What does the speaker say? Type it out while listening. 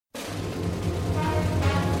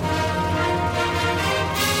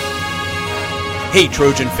Hey,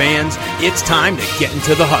 Trojan fans, it's time to get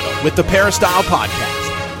into the huddle with the Peristyle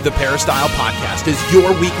Podcast. The Peristyle Podcast is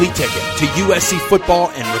your weekly ticket to USC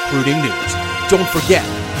football and recruiting news. Don't forget,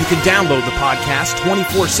 you can download the podcast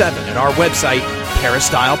 24/7 at our website,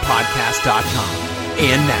 peristylepodcast.com.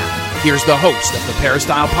 And now, here's the host of the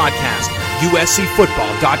Peristyle Podcast,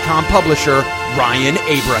 USCFootball.com publisher, Ryan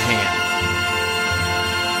Abraham.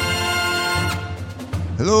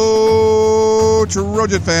 Hello,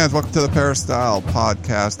 Trojan fans. Welcome to the Peristyle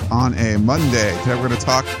Podcast on a Monday. Today we're going to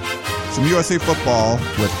talk some USC football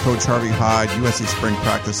with Coach Harvey Hyde. USC spring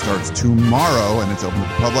practice starts tomorrow, and it's open to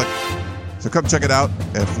the public. So come check it out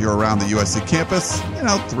if you're around the USC campus,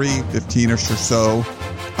 3:15-ish or so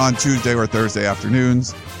on Tuesday or Thursday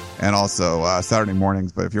afternoons, and also Saturday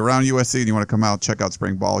mornings. But if you're around USC and you want to come out, check out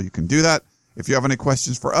spring ball, you can do that. If you have any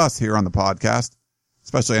questions for us here on the podcast,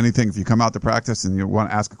 especially anything, if you come out to practice and you want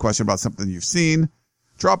to ask a question about something you've seen,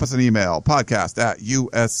 drop us an email,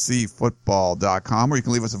 podcast@uscfootball.com, or you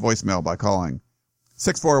can leave us a voicemail by calling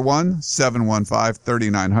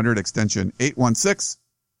 641-715-3900, extension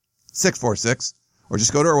 816-646, or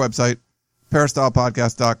just go to our website,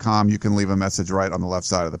 peristylepodcast.com. You can leave a message right on the left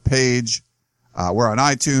side of the page. We're on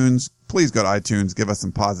iTunes. Please go to iTunes, give us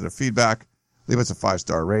some positive feedback. Leave us a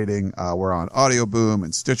 5-star rating. We're on Audio Boom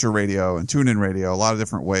and Stitcher Radio and TuneIn Radio, a lot of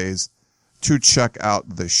different ways to check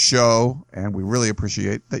out the show, and we really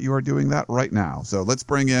appreciate that you are doing that right now. So let's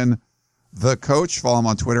bring in the coach. Follow him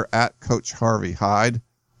on Twitter at Coach Harvey Hyde.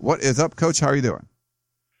 What is up, Coach? How are you doing?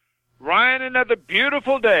 Ryan, another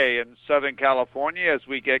beautiful day in Southern California as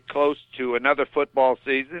we get close to another football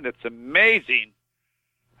season. It's amazing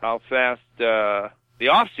how fast the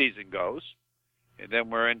off-season goes. And then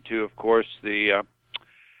we're into, of course, the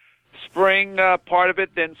spring part of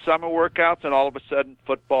it, then summer workouts, and all of a sudden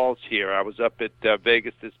football's here. I was up at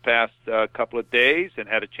Vegas this past couple of days and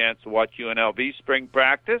had a chance to watch UNLV spring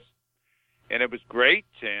practice, and it was great.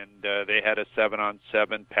 And they had a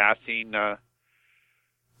 7-on-7 passing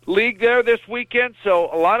league there this weekend,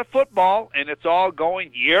 so a lot of football, and it's all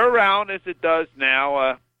going year-round as it does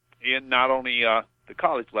now in not only the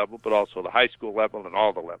college level but also the high school level and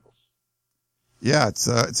all the levels. Yeah, it's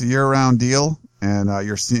a year-round deal, and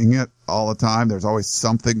you're seeing it all the time. There's always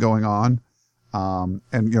something going on. And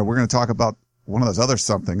we're going to talk about one of those other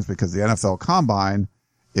somethings because the NFL Combine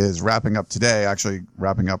is wrapping up today, actually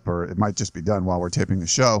wrapping up, or it might just be done while we're taping the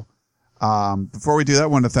show. Before we do that, I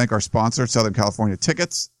want to thank our sponsor, Southern California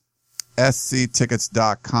Tickets.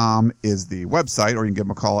 sctickets.com is the website, or you can give them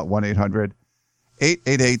a call at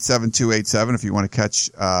 1-800-888-7287 if you want to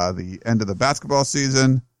catch the end of the basketball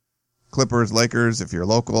season. Clippers, Lakers, if you're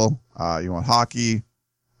local, you want hockey,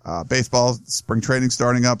 baseball, spring training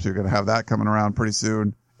starting up, so you're going to have that coming around pretty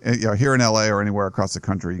soon. And, here in LA or anywhere across the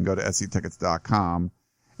country, you can go to sctickets.com,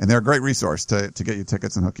 and they're a great resource to get you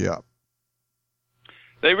tickets and hook you up.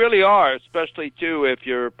 They really are, especially, too, if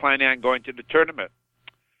you're planning on going to the tournament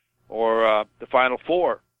or the Final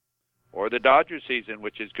Four or the Dodger season,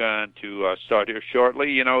 which is going to start here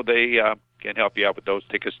shortly. They can help you out with those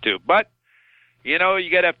tickets, too. But you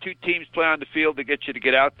got to have two teams play on the field to get you to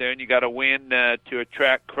get out there, and you got to win to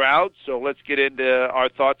attract crowds. So let's get into our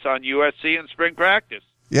thoughts on USC and spring practice.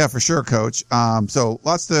 Yeah, for sure, Coach. So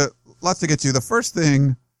lots to get to. The first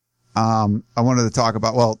thing I wanted to talk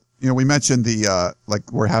about, we mentioned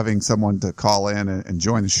we're having someone to call in and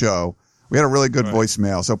join the show. We had a really good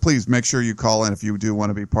voicemail, so please make sure you call in if you do want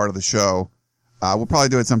to be part of the show. We'll probably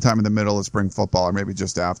do it sometime in the middle of spring football or maybe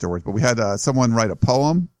just afterwards. But we had someone write a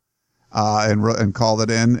poem and called it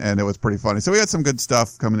in, and it was pretty funny. So we had some good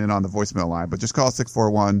stuff coming in on the voicemail line, but just call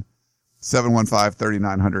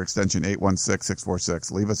 641-715-3900, extension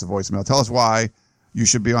 816-646. Leave us a voicemail. Tell us why you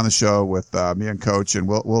should be on the show with me and Coach, and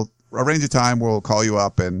we'll arrange a time. We'll call you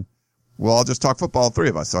up, and we'll all just talk football, three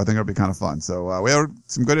of us. So I think it'll be kind of fun. So we have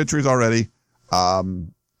some good entries already.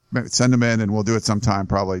 Send them in, and we'll do it sometime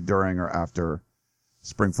probably during or after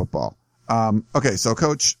spring football. Okay, so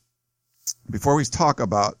Coach, before we talk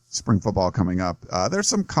about spring football coming up, there's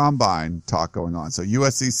some combine talk going on. So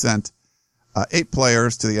USC sent 8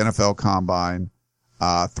 players to the NFL Combine,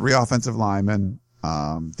 3 offensive linemen,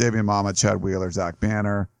 Davian Mama, Chad Wheeler, Zach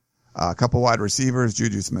Banner, a couple wide receivers,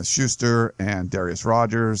 Juju Smith-Schuster and Darius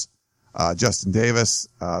Rogers, Justin Davis,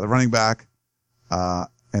 the running back,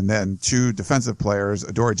 and then 2 defensive players,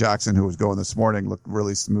 Adoree Jackson, who was going this morning, looked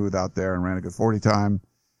really smooth out there and ran a good 40 time.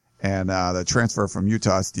 And the transfer from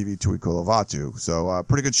Utah, Stevie Tuikulovaatu. So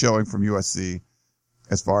pretty good showing from USC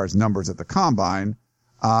as far as numbers at the Combine.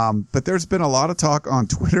 But there's been a lot of talk on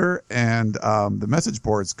Twitter and the message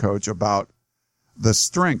boards, Coach, about the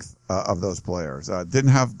strength of those players.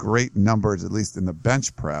 Didn't have great numbers, at least in the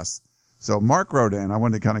bench press. So Mark wrote in, I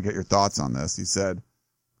wanted to kind of get your thoughts on this. He said,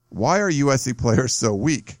 why are USC players so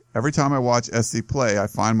weak? Every time I watch SC play, I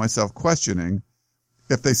find myself questioning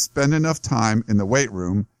if they spend enough time in the weight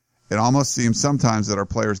room. It almost seems sometimes that our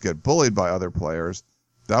players get bullied by other players.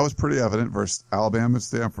 That was pretty evident versus Alabama,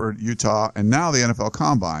 Stanford, Utah, and now the NFL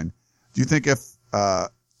Combine. Do you think if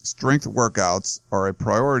strength workouts are a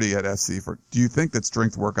priority at SC do you think that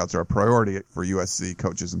strength workouts are a priority for USC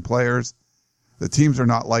coaches and players? The teams are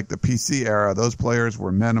not like the PC era. Those players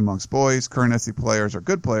were men amongst boys. Current SC players are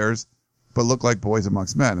good players, but look like boys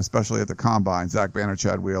amongst men, especially at the Combine. Zach Banner,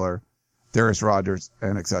 Chad Wheeler, Darius Rogers,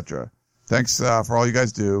 and etc. Thanks for all you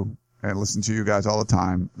guys do and listen to you guys all the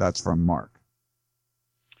time. That's from Mark.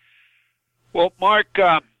 Well, Mark,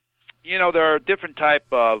 there are different type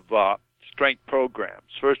of strength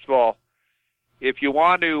programs. First of all, if you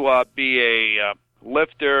want to be a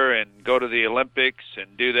lifter and go to the Olympics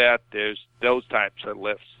and do that, there's those types of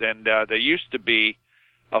lifts. And there used to be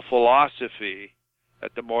a philosophy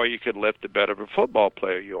that the more you could lift, the better of a football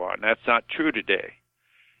player you are. And that's not true today.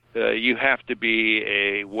 You have to be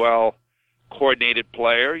a well-coordinated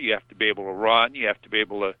player. You have to be able to run. You have to be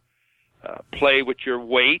able to play with your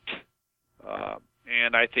weight.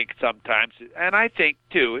 And I think sometimes, and I think,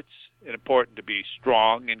 too, it's important to be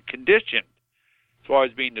strong and conditioned. As far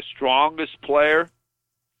as being the strongest player,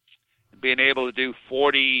 being able to do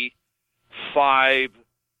 45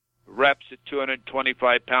 reps at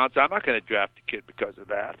 225 pounds, I'm not going to draft a kid because of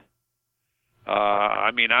that.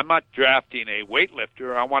 I'm not drafting a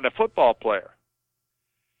weightlifter. I want a football player.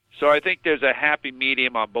 So I think there's a happy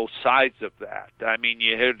medium on both sides of that. I mean,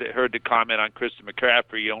 you heard the comment on Christian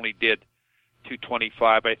McCaffrey. He only did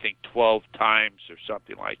 225, I think, 12 times or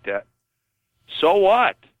something like that. So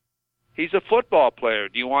what? He's a football player.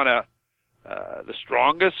 Do you want the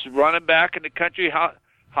strongest running back in the country? How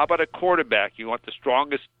about a quarterback? You want the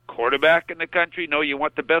strongest quarterback in the country? No, you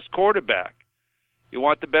want the best quarterback. You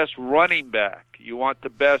want the best running back. You want the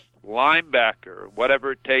best linebacker,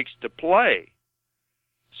 whatever it takes to play.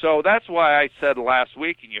 So that's why I said last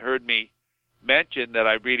week, and you heard me mention that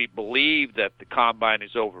I really believe that the Combine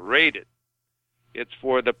is overrated. It's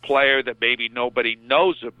for the player that maybe nobody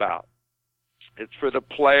knows about. It's for the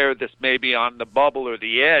player that's maybe on the bubble or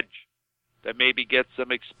the edge, that maybe gets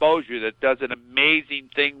some exposure, that does an amazing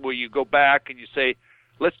thing where you go back and you say,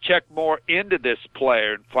 let's check more into this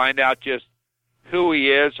player and find out just who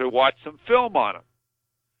he is or watch some film on him.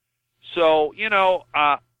 So,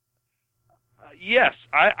 yes,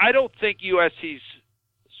 I don't think USC's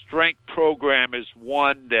strength program is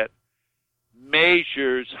one that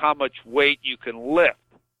measures how much weight you can lift.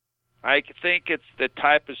 I think it's the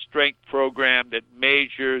type of strength program that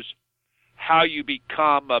measures how you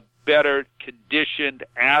become a better conditioned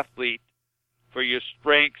athlete for your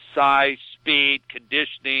strength, size, speed,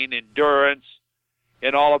 conditioning, endurance,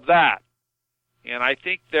 and all of that. And I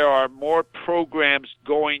think there are more programs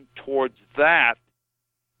going towards that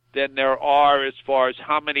than there are as far as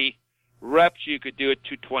how many reps you could do at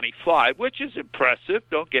 225, which is impressive,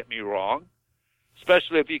 don't get me wrong,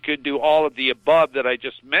 especially if you could do all of the above that I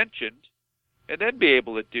just mentioned and then be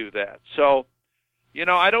able to do that. So,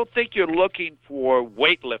 I don't think you're looking for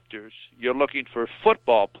weightlifters. You're looking for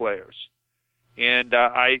football players. And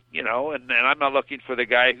and I'm not looking for the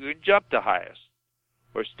guy who can jump the highest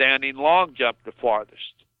or standing long jump the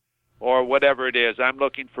farthest or whatever it is. I'm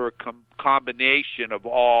looking for a combination of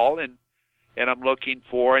all, and I'm looking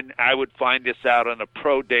for, and I would find this out on a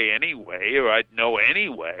pro day anyway, or I'd know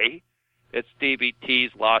anyway, that Stevie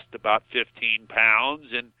T's lost about 15 pounds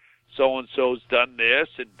and so-and-so's done this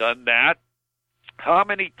and done that. How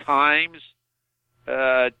many times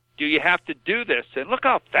do you have to do this? And look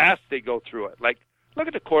how fast they go through it. Like, look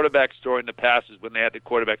at the quarterback story in the passes when they had the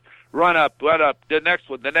quarterback run up, the next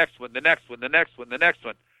one, the next one, the next one, the next one, the next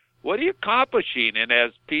one. What are you accomplishing? And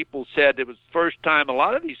as people said, it was the first time a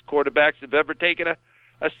lot of these quarterbacks have ever taken a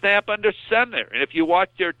snap under center. And if you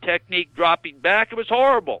watch their technique dropping back, it was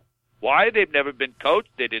horrible. Why? They've never been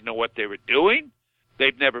coached. They didn't know what they were doing.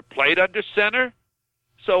 They've never played under center.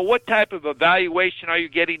 So what type of evaluation are you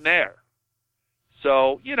getting there?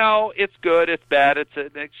 So, it's good, it's bad, it's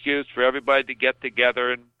an excuse for everybody to get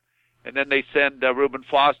together, and then they send Reuben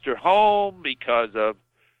Foster home because of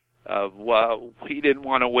he didn't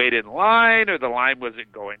want to wait in line, or the line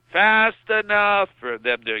wasn't going fast enough for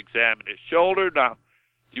them to examine his shoulder. Now,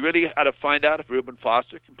 you really got to find out if Reuben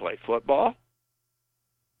Foster can play football.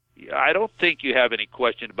 I don't think you have any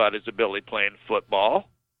question about his ability playing football.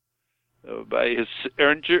 By his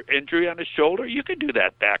injury on his shoulder, you can do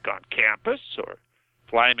that back on campus or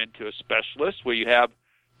fly him into a specialist where you have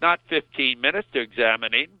not 15 minutes to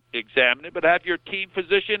examine him, examine him, but have your team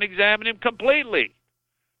physician examine him completely.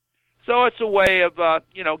 So it's a way of,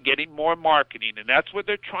 getting more marketing, and that's what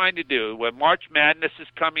they're trying to do. When March Madness is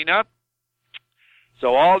coming up,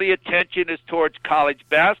 so all the attention is towards college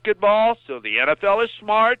basketball, so the NFL is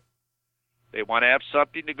smart. They want to have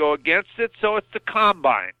something to go against it, so it's the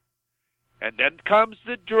combine. And then comes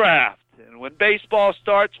the draft. And when baseball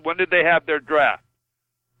starts, when did they have their draft?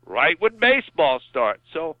 Right when baseball starts.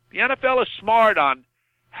 So the NFL is smart on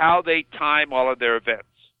how they time all of their events.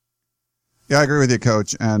 Yeah, I agree with you,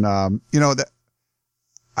 Coach. And,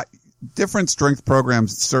 different strength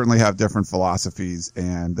programs certainly have different philosophies.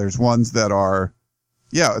 And there's ones that are,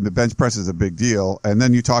 the bench press is a big deal. And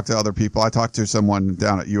then you talk to other people. I talked to someone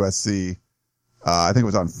down at USC, I think it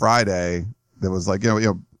was on Friday, that was like,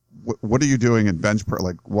 what are you doing in bench press?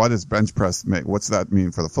 Like, what does bench press make? What's that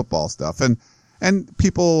mean for the football stuff? And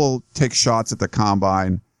people take shots at the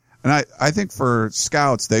combine. And I think for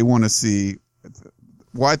scouts, they want to see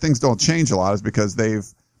why things don't change a lot is because they've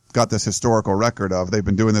got this historical record of they've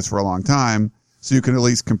been doing this for a long time. So you can at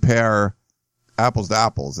least compare apples to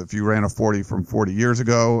apples. If you ran a 40 from 40 years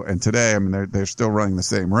ago and today, I mean, they're still running the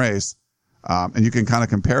same race. And you can kind of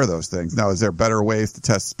compare those things. Now, is there better ways to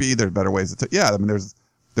test speed? There's better ways to yeah, I mean, there's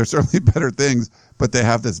certainly better things, but they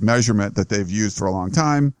have this measurement that they've used for a long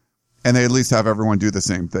time, and they at least have everyone do the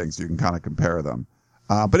same thing, so you can kind of compare them.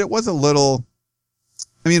 But it was a little,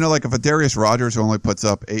 like if a Darius Rogers who only puts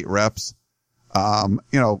up 8 reps,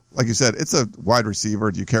 like you said, it's a wide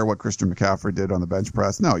receiver. Do you care what Christian McCaffrey did on the bench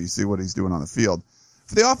press? No, you see what he's doing on the field.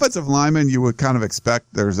 For the offensive lineman, you would kind of expect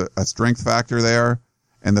there's a strength factor there,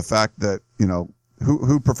 and the fact that,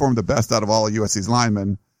 who performed the best out of all of USC's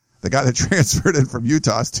linemen, the guy that transferred in from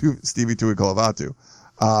Utah, Stevie Tuiakolovatu.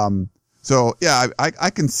 So yeah, I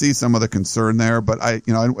can see some of the concern there, but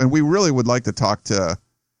and we really would like to talk to,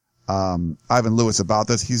 Ivan Lewis about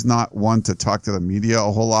this. He's not one to talk to the media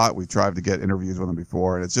a whole lot. We've tried to get interviews with him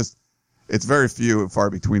before, and it's very few and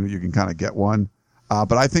far between that you can kind of get one.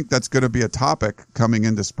 But I think that's going to be a topic coming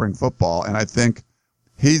into spring football. And I think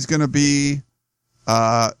he's going to be,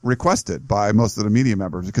 requested by most of the media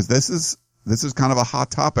members because this is kind of a hot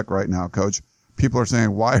topic right now, Coach. People are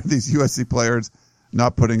saying, why are these USC players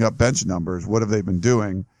not putting up bench numbers? What have they been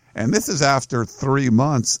doing? And this is after 3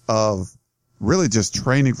 months of really just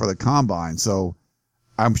training for the combine. So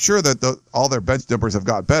I'm sure that all their bench numbers have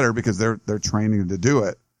got better because they're training to do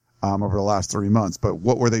it, over the last 3 months. But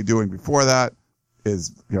what were they doing before that? Is,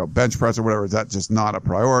 bench press or whatever, is that just not a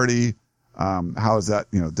priority? How is that,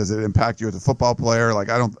 does it impact you as a football player? Like,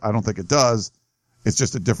 I don't think it does. It's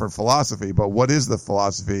just a different philosophy. But what is the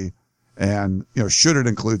philosophy? And, should it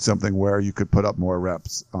include something where you could put up more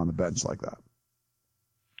reps on the bench like that?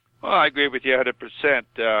 Well, I agree with you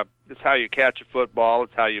 100%. It's how you catch a football.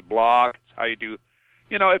 It's how you block. It's how you do.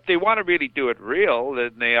 If they want to really do it real,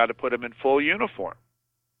 then they ought to put them in full uniform.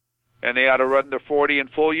 And they ought to run their 40 in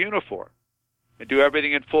full uniform. And do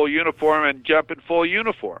everything in full uniform and jump in full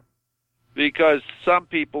uniform. Because some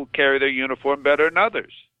people carry their uniform better than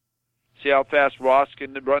others. See how fast Ross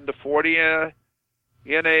can run the 40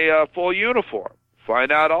 in a full uniform.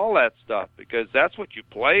 Find out all that stuff because that's what you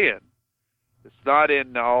play in. It's not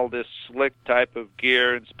in all this slick type of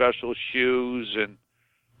gear and special shoes and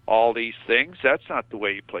all these things. That's not the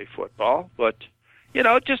way you play football. But,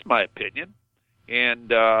 just my opinion.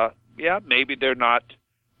 And, maybe they're not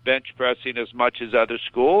bench pressing as much as other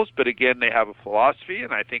schools, but again, they have a philosophy,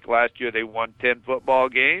 and I think last year they won 10 football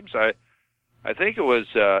games. I think it was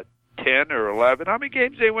 10 or 11. How many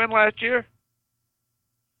games they win last year?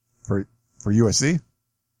 For USC?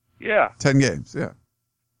 Yeah. 10 games, yeah.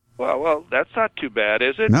 Well, that's not too bad,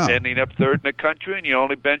 is it? No. Ending up third in the country and you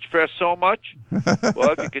only bench press so much?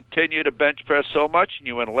 Well, if you continue to bench press so much and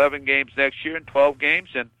you win 11 games next year and 12 games,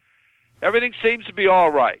 and everything seems to be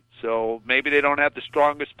all right. So maybe they don't have the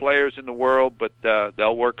strongest players in the world, but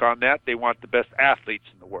they'll work on that. They want the best athletes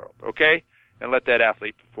in the world, okay? And let that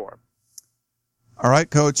athlete perform. All right,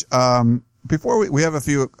 Coach. Before we have a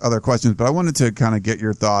few other questions, but I wanted to kind of get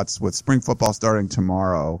your thoughts with spring football starting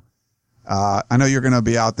tomorrow. I know you're going to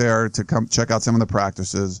be out there to come check out some of the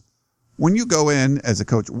practices. When you go in as a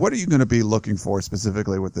coach, what are you going to be looking for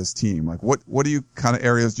specifically with this team? Like what do you kind of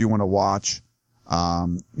areas do you want to watch?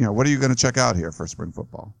 What are you going to check out here for spring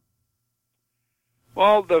football?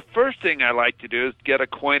 Well, the first thing I like to do is get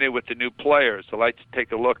acquainted with the new players. I like to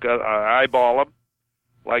take a look, eyeball them,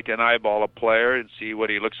 like an eyeball a player and see what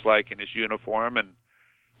he looks like in his uniform. And,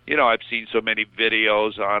 I've seen so many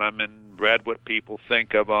videos on him and read what people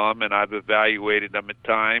think of him, and I've evaluated them at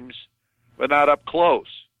times, but not up close.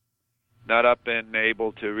 not up and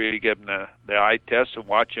able to really give him the eye test and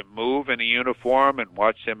watch him move in a uniform and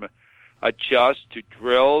watch him adjust to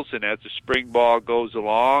drills, and as the spring ball goes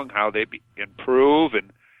along, how they improve,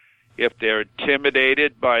 and if they're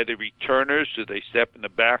intimidated by the returners, do they step in the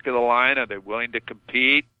back of the line? Are they willing to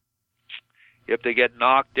compete? If they get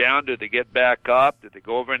knocked down, do they get back up? Do they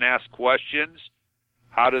go over and ask questions?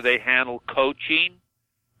 How do they handle coaching?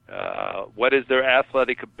 What is their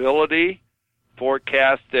athletic ability?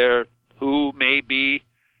 Forecast who may be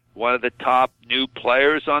one of the top new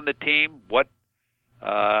players on the team. What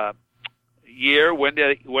year?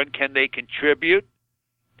 When can they contribute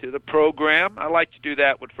to the program? I like to do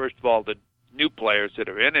that with, first of all, the new players that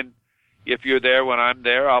are in. And if you're there when I'm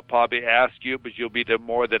there, I'll probably ask you, but you'll be there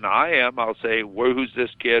more than I am. I'll say, who's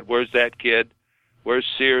this kid? Where's that kid? Where's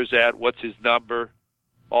Sears at? What's his number?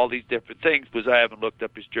 All these different things, because I haven't looked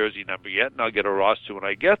up his jersey number yet, and I'll get a roster when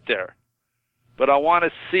I get there. But I want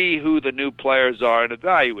to see who the new players are and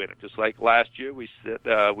evaluate them. Just like last year, we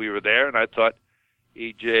were there, and I thought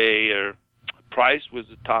E.J. Price was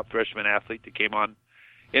the top freshman athlete that came on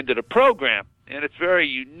into the program. And it's very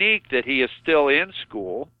unique that he is still in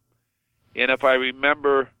school. And if I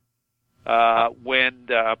remember when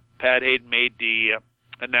Pat Hayden made the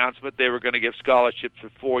announcement they were going to give scholarships for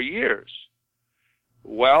 4 years.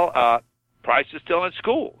 Well, Price is still in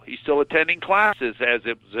school. He's still attending classes as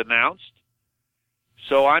it was announced.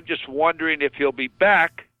 So I'm just wondering if he'll be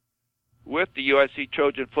back with the USC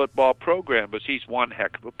Trojan football program, because he's one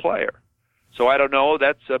heck of a player. So I don't know.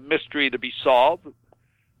 That's a mystery to be solved.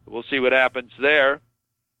 We'll see what happens there.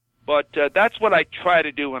 But that's what I try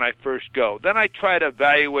to do when I first go. Then I try to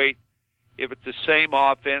evaluate if it's the same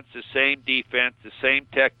offense, the same defense, the same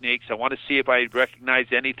techniques. I want to see if I recognize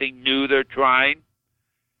anything new they're trying.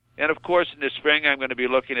 And, of course, in the spring, I'm going to be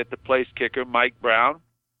looking at the place kicker, Mike Brown.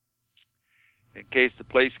 In case the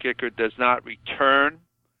place kicker does not return,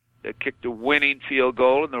 they kicked a winning field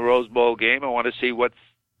goal in the Rose Bowl game. I want to see what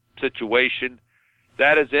situation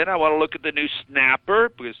that is in. I want to look at the new snapper,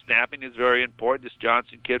 because snapping is very important. This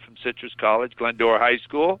Johnson kid from Citrus College, Glendora High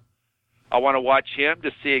School. I want to watch him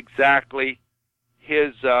to see exactly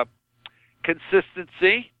his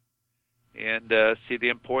consistency and see the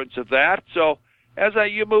importance of that. So as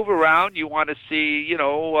you move around, you want to see,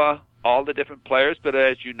 all the different players. But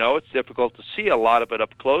as you know, it's difficult to see a lot of it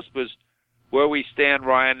up close, because where we stand,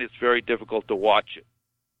 Ryan, it's very difficult to watch it.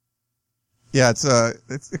 Yeah,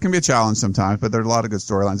 it can be a challenge sometimes, but there are a lot of good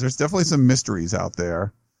storylines. There's definitely some mysteries out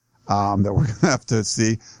there that we're going to have to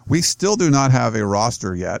see. We still do not have a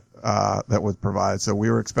roster yet that was provided, so we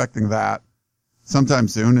were expecting that sometime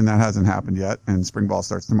soon, and that hasn't happened yet, and spring ball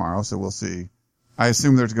starts tomorrow, so we'll see. I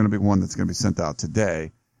assume there's going to be one that's going to be sent out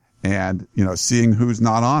today, and, seeing who's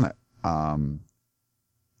not on it.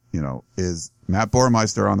 Is Matt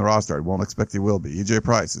Bormeister on the roster? I won't expect he will be. E.J.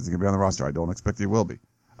 Price, is he going to be on the roster? I don't expect he will be.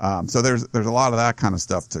 So there's a lot of that kind of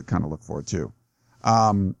stuff to kind of look forward to.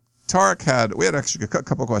 We had actually a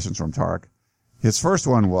couple questions from Tarek. His first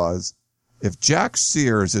one was, if Jack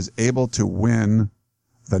Sears is able to win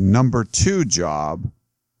the number 2 job,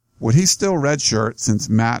 would he still redshirt since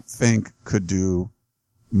Matt Fink could do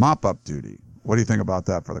mop-up duty? What do you think about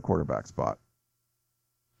that for the quarterback spot?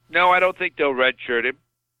 No, I don't think they'll redshirt him.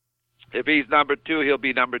 If he's number 2, he'll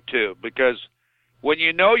be number 2, because when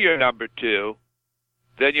you know you're number 2,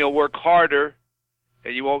 then you'll work harder,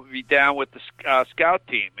 and you won't be down with the scout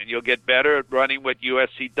team, and you'll get better at running what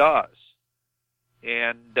USC does.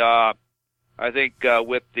 And I think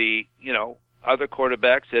with the other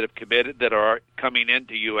quarterbacks that have committed that are coming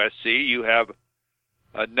into USC, you have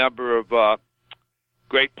a number of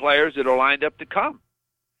great players that are lined up to come.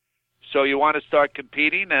 So you want to start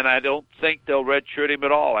competing, and I don't think they'll redshirt him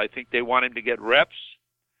at all. I think they want him to get reps.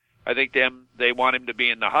 I think they want him to be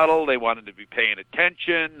in the huddle. They want him to be paying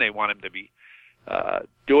attention. They want him to be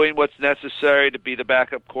doing what's necessary to be the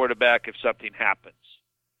backup quarterback if something happens.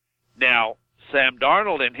 Now, Sam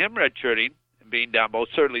Darnold and him redshirting and being down both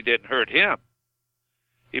certainly didn't hurt him.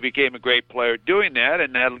 He became a great player doing that,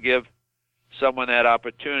 and that'll give someone that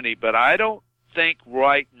opportunity. But I don't think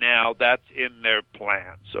right now that's in their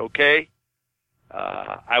plans, okay?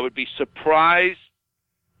 I would be surprised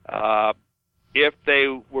if they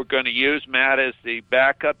were going to use Matt as the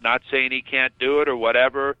backup, not saying he can't do it or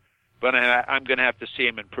whatever, but I'm going to have to see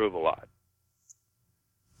him improve a lot.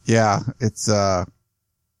 Yeah, it'll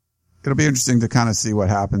be interesting to kind of see what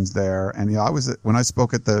happens there. And when I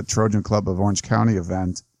spoke at the Trojan Club of Orange County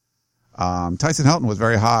event, Tyson Helton was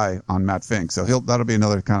very high on Matt Fink, so that'll be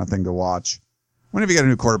another kind of thing to watch. Whenever you get a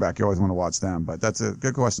new quarterback, you always want to watch them. But that's a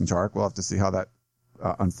good question, Tarek. We'll have to see how that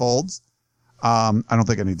unfolds. I don't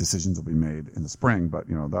think any decisions will be made in the spring, but,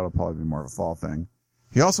 that'll probably be more of a fall thing.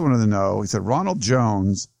 He also wanted to know, he said, Ronald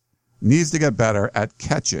Jones needs to get better at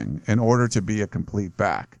catching in order to be a complete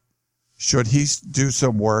back. Should he do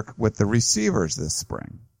some work with the receivers this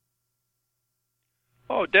spring?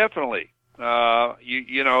 Oh, definitely. When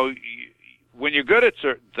you're good at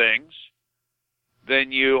certain things,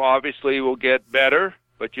 then you obviously will get better,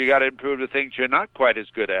 but you got to improve the things you're not quite as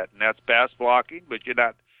good at, and that's pass blocking, but you're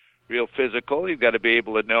not real physical. You've got to be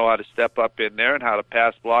able to know how to step up in there and how to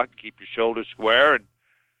pass block and keep your shoulders square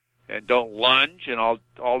and don't lunge and all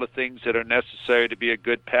the things that are necessary to be a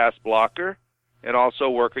good pass blocker, and also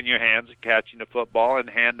working your hands and catching the football and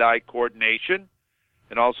hand-eye coordination,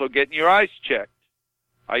 and also getting your eyes checked.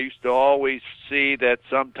 I used to always see that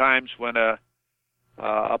sometimes when a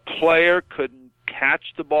player couldn't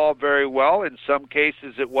catch the ball very well, in some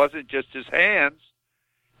cases it wasn't just his hands,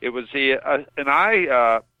 it was an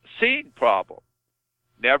eye seeing problem.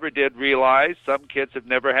 Never did realize some kids have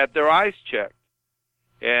never had their eyes checked.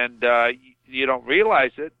 And you don't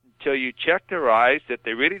realize it until you check their eyes that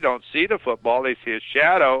they really don't see the football. They see a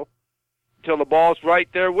shadow until the ball's right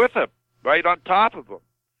there with them, right on top of them.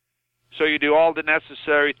 So you do all the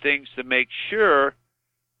necessary things to make sure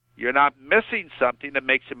you're not missing something that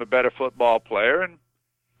makes him a better football player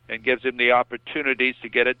and gives him the opportunities to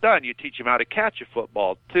get it done. You teach him how to catch a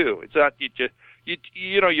football, too. It's not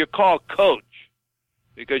you're called coach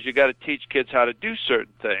because you got to teach kids how to do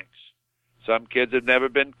certain things. Some kids have never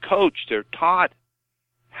been coached. They're taught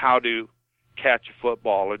how to catch a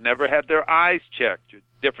football or never had their eyes checked or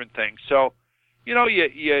different things. So, you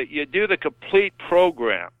do the complete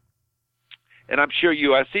program. And I'm sure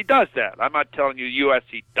USC does that. I'm not telling you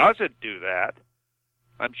USC doesn't do that.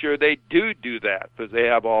 I'm sure they do that because they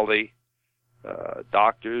have all the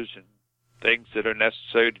doctors and things that are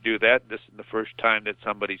necessary to do that. This is the first time that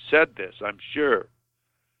somebody said this, I'm sure.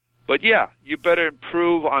 But, yeah, you better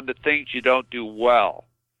improve on the things you don't do well.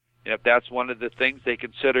 And if that's one of the things they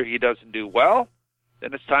consider he doesn't do well,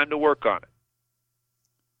 then it's time to work on it.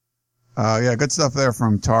 Yeah, good stuff there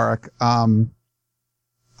from Tarek.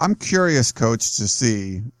 I'm curious, Coach, to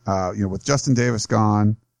see, with Justin Davis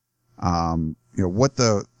gone, what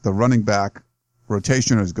the running back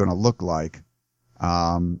rotation is going to look like.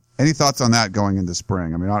 Any thoughts on that going into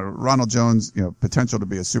spring? I mean, Ronald Jones, potential to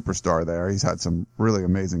be a superstar there. He's had some really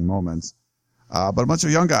amazing moments. But a bunch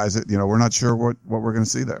of young guys that, we're not sure what we're going to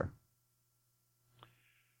see there.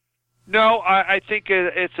 No, I think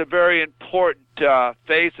it's a very important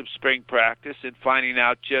phase of spring practice in finding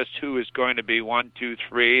out just who is going to be 1, 2,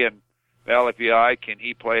 3, and LFEI, can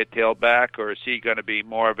he play a tailback, or is he going to be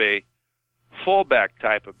more of a fullback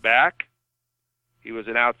type of back? He was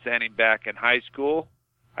an outstanding back in high school.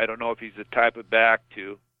 I don't know if he's the type of back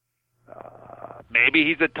to maybe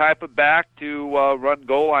he's the type of back to run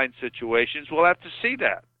goal line situations. We'll have to see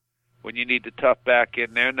that when you need the tough back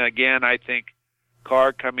in there. And again, I think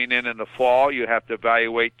Carr coming in the fall, you have to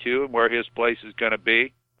evaluate too and where his place is going to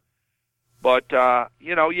be. But, I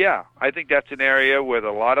think that's an area with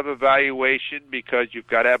a lot of evaluation because you've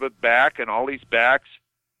got to have a back, and all these backs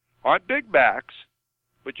aren't big backs,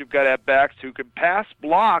 but you've got to have backs who can pass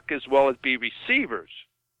block as well as be receivers.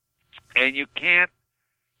 And you can't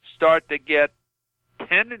start to get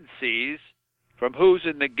tendencies from who's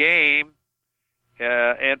in the game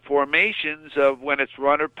and formations of when it's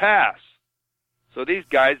run or pass. So these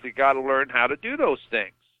guys, they got to learn how to do those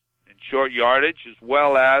things in short yardage as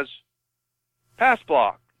well as pass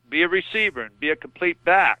block, be a receiver, and be a complete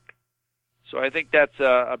back. So I think that's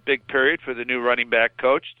a big period for the new running back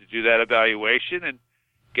coach to do that evaluation and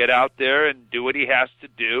get out there and do what he has to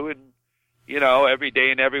do and, every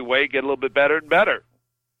day in every way get a little bit better and better.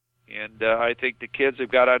 And I think the kids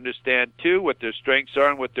have got to understand, too, what their strengths are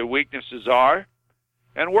and what their weaknesses are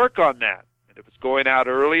and work on that. And if it's going out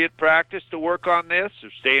early at practice to work on this or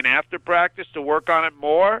staying after practice to work on it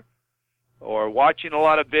more or watching a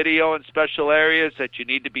lot of video in special areas that you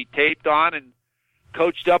need to be taped on and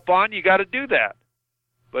coached up on, you got to do that.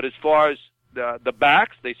 But as far as the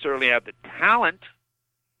backs, they certainly have the talent.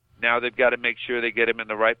 Now they've got to make sure they get him in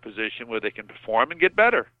the right position where they can perform and get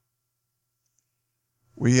better.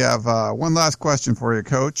 We have one last question for you,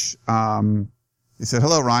 Coach. He said,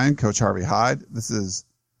 "Hello, Ryan, Coach Harvey Hyde. This is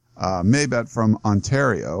Maybet from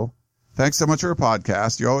Ontario. Thanks so much for your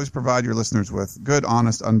podcast. You always provide your listeners with good,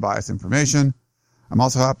 honest, unbiased information. I'm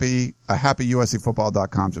also a happy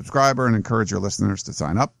USCFootball.com subscriber and encourage your listeners to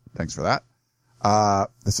sign up. Thanks for that.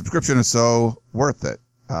 The subscription is so worth it.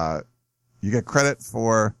 You get credit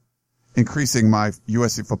for increasing my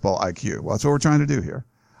USC football IQ. Well, that's what we're trying to do here.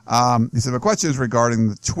 He said, my question is regarding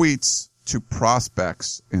the tweets to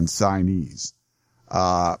prospects and signees.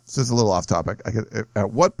 So this is a little off topic.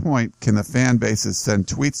 At what point can the fan bases send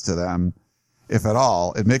tweets to them, if at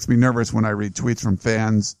all? It makes me nervous when I read tweets from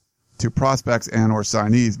fans to prospects and or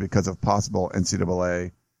signees because of possible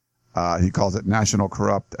NCAA, he calls it National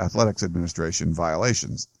Corrupt Athletics Administration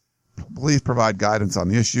violations. Please provide guidance on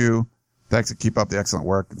the issue. Thanks, and keep up the excellent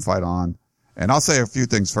work and fight on. And I'll say a few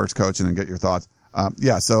things first, Coach, and then get your thoughts.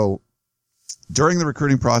 So during the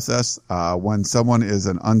recruiting process, when someone is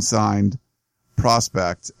an unsigned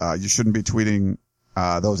prospect, you shouldn't be tweeting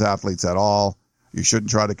those athletes at all. You shouldn't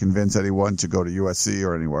try to convince anyone to go to USC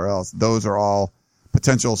or anywhere else. Those are all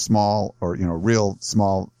potential small or, real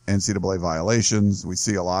small NCAA violations. We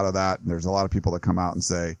see a lot of that. And there's a lot of people that come out and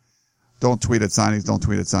say, don't tweet at signings, don't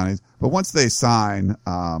tweet at signings. But once they sign,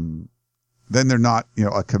 then they're not,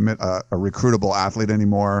 a recruitable athlete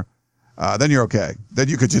anymore. Then you're okay. Then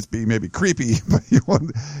you could just be maybe creepy, but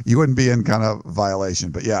you wouldn't be in kind of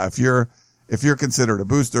violation. But yeah, if you're considered a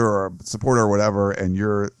booster or a supporter or whatever, and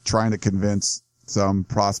you're trying to convince some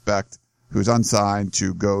prospect who's unsigned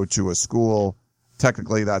to go to a school,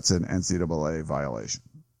 technically that's an NCAA violation.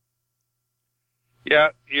 Yeah,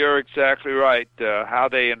 you're exactly right. How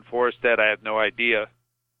they enforce that, I have no idea.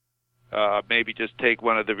 Maybe just take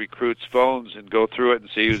one of the recruits' phones and go through it and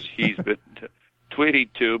see who he's been tweeting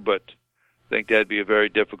to, but I think that'd be a very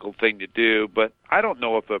difficult thing to do. But I don't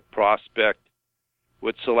know if a prospect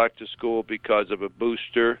would select a school because of a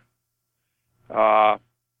booster,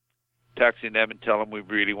 texting them and telling them we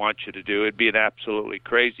really want you to do. It'd be an absolutely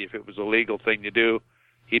crazy. If it was a legal thing to do,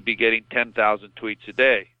 he'd be getting 10,000 tweets a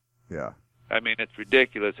day. Yeah. I mean, it's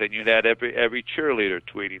ridiculous. And you'd have every cheerleader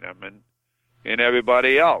tweeting them and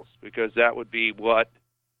everybody else, because that would be what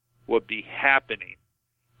would be happening.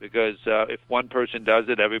 Because if one person does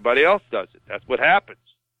it, everybody else does it. That's what happens.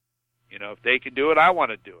 If they can do it, I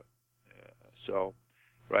want to do it. So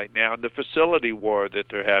right now in the facility war that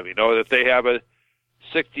they're having, if they have a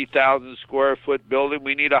 60,000 square foot building,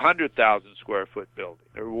 we need a 100,000 square foot building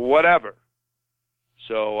or whatever.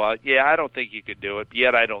 So, I don't think you could do it.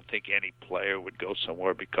 Yet I don't think any player would go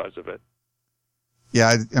somewhere because of it. Yeah,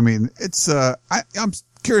 I memean, it's I'm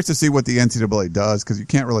curious to see what the NCAA does, because you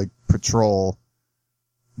can't really patrol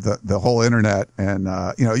the whole internet. And,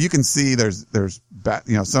 you can see there's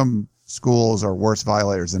some schools are worse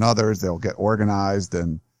violators than others. They'll get organized,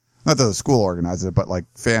 and not that the school organizes it, but like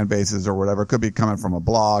fan bases or whatever. It could be coming from a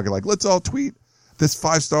blog, like, let's all tweet this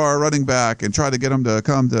 5-star running back and try to get them to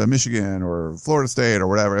come to Michigan or Florida State or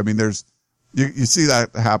whatever. I mean, you see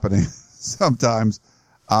that happening sometimes.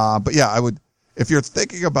 But yeah, I would, if you're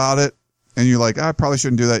thinking about it and you're like, I probably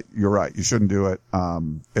shouldn't do that, you're right. You shouldn't do it.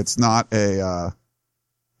 It's not you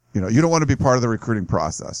don't want to be part of the recruiting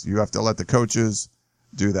process. You have to let the coaches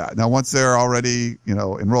do that. Now, once they're already,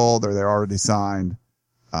 enrolled or they're already signed,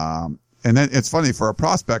 and then it's funny for a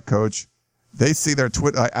prospect coach, they see their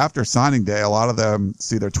Twitter after signing day. A lot of them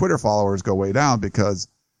see their Twitter followers go way down because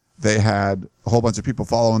they had a whole bunch of people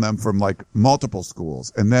following them from like multiple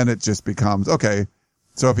schools. And then it just becomes, okay,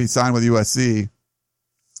 so if he signed with USC,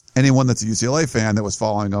 anyone that's a UCLA fan that was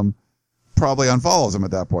following him probably unfollows him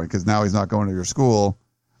at that point, because now he's not going to your school.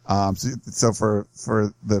 So for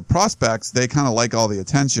the prospects, they kind of like all the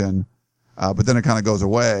attention, but then it kind of goes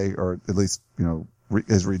away, or at least,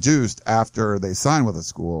 is reduced after they sign with a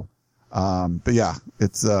school. But yeah,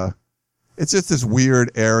 it's just this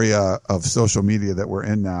weird area of social media that we're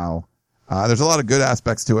in now. There's a lot of good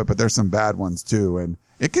aspects to it, but there's some bad ones too. And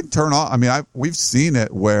it can turn off. I mean, we've seen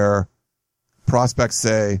it where prospects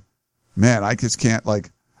say, man, I just can't,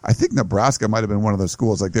 I think Nebraska might have been one of those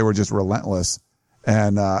schools. Like, they were just relentless.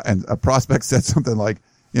 And a prospect said something like,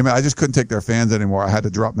 I just couldn't take their fans anymore. I had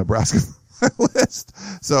to drop Nebraska from my list.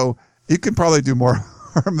 So you can probably do more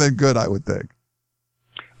harm than good, I would think.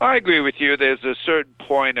 I agree with you. There's a certain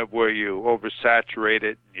point of where you oversaturate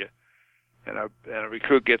it, and a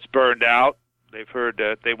recruit gets burned out. They've heard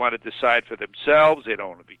that they want to decide for themselves. They don't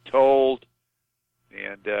want to be told.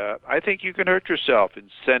 And I think you can hurt yourself in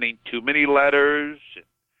sending too many letters,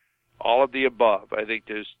 all of the above. I think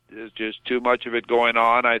there's just too much of it going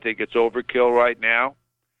on. I think it's overkill right now.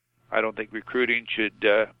 I don't think recruiting should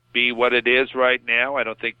be what it is right now. I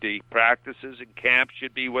don't think the practices and camps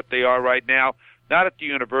should be what they are right now. Not at the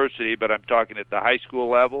university, but I'm talking at the high school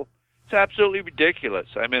level. It's absolutely ridiculous.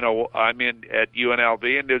 I'm in at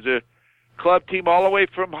UNLV, and there's a club team all the way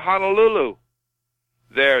from Honolulu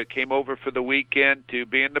there. It came over for the weekend to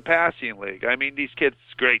be in the passing league. I mean, these kids,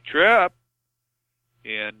 it's a great trip,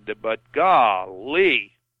 but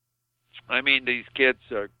golly, I mean, these kids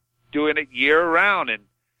are doing it year round, and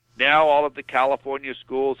now all of the California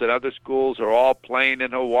schools and other schools are all playing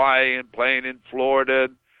in Hawaii and playing in Florida,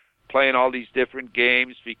 playing all these different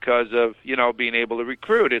games because of, being able to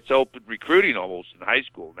recruit. It's open recruiting almost in high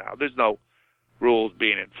school now. There's no rules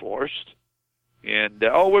being enforced. And,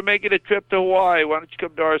 we're making a trip to Hawaii. Why don't you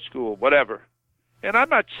come to our school? Whatever. And I'm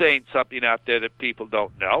not saying something out there that people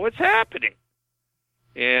don't know. It's happening.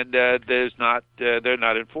 And they're not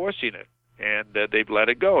enforcing it. And they've let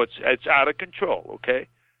it go. It's out of control, okay?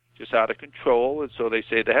 Just out of control. And so they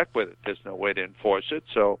say, the heck with it. There's no way to enforce it.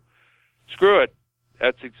 So screw it.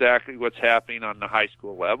 That's exactly what's happening on the high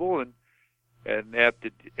school level. And at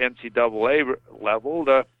the NCAA level,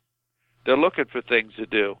 they're looking for things to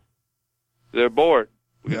do. They're bored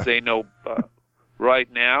because they know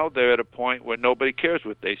right now they're at a point where nobody cares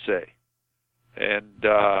what they say. And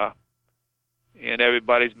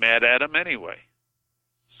everybody's mad at them anyway.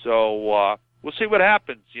 So we'll see what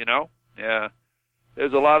happens, Yeah,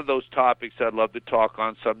 there's a lot of those topics I'd love to talk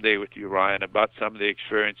on someday with you, Ryan, about some of the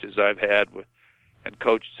experiences I've had with and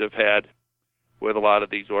coaches have had with a lot of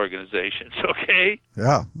these organizations, okay?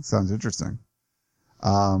 Yeah, sounds interesting.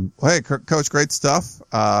 Hey, Coach, great stuff.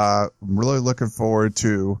 I'm really looking forward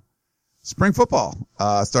to spring football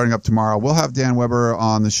starting up tomorrow. We'll have Dan Weber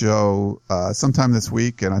on the show sometime this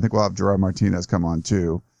week, and I think we'll have Gerard Martinez come on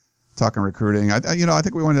too, talking recruiting. I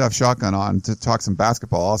think we wanted to have Shotgun on to talk some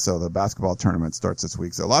basketball. Also, the basketball tournament starts this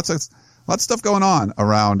week, so lots of stuff going on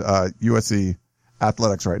around USC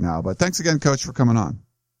athletics right now. But thanks again, Coach, for coming on.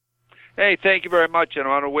 Hey, thank you very much, and I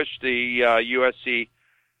want to wish the USC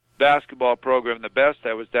basketball program the best.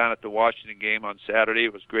 I was down at the Washington game on Saturday.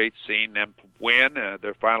 It was great seeing them win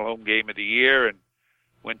their final home game of the year and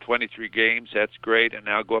win 23 games. That's great. And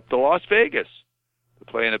now go up to Las Vegas to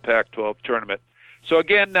play in the Pac-12 tournament. So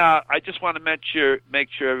again, I just want to make sure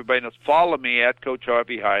everybody knows. Follow me at Coach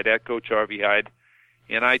Harvey Hyde,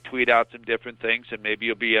 and I tweet out some different things, and maybe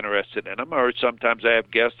you'll be interested in them. Or sometimes I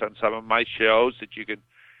have guests on some of my shows that you can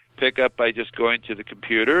pick up by just going to the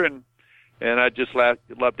computer, and I'd just love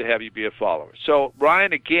to have you be a follower. So,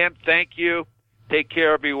 Ryan, again, thank you. Take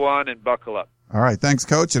care, everyone, and buckle up. All right. Thanks,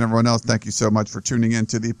 Coach. And everyone else, thank you so much for tuning in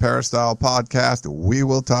to the Peristyle Podcast. We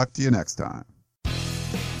will talk to you next time.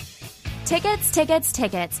 Tickets.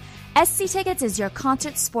 SC Tickets is your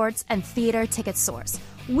concert, sports, and theater ticket source.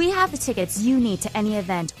 We have the tickets you need to any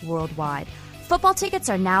event worldwide. Football tickets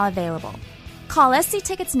are now available. Call SC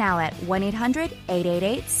Tickets now at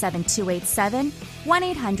 1-800-888-7287,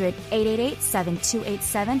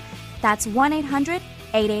 1-800-888-7287. That's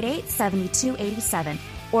 1-800-888-7287.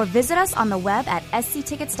 Or visit us on the web at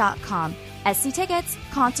sctickets.com. SC Tickets,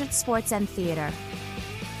 concert, sports, and theater.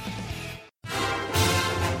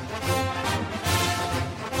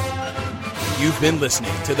 You've been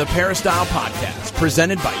listening to the Peristyle Podcast,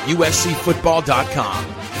 presented by USCFootball.com.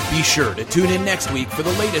 Be sure to tune in next week for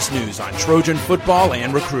the latest news on Trojan football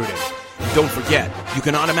and recruiting. And don't forget, you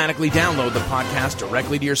can automatically download the podcast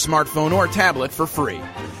directly to your smartphone or tablet for free.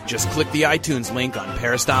 Just click the iTunes link on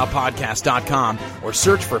peristylepodcast.com or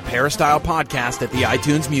search for Peristyle Podcast at the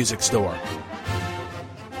iTunes Music Store.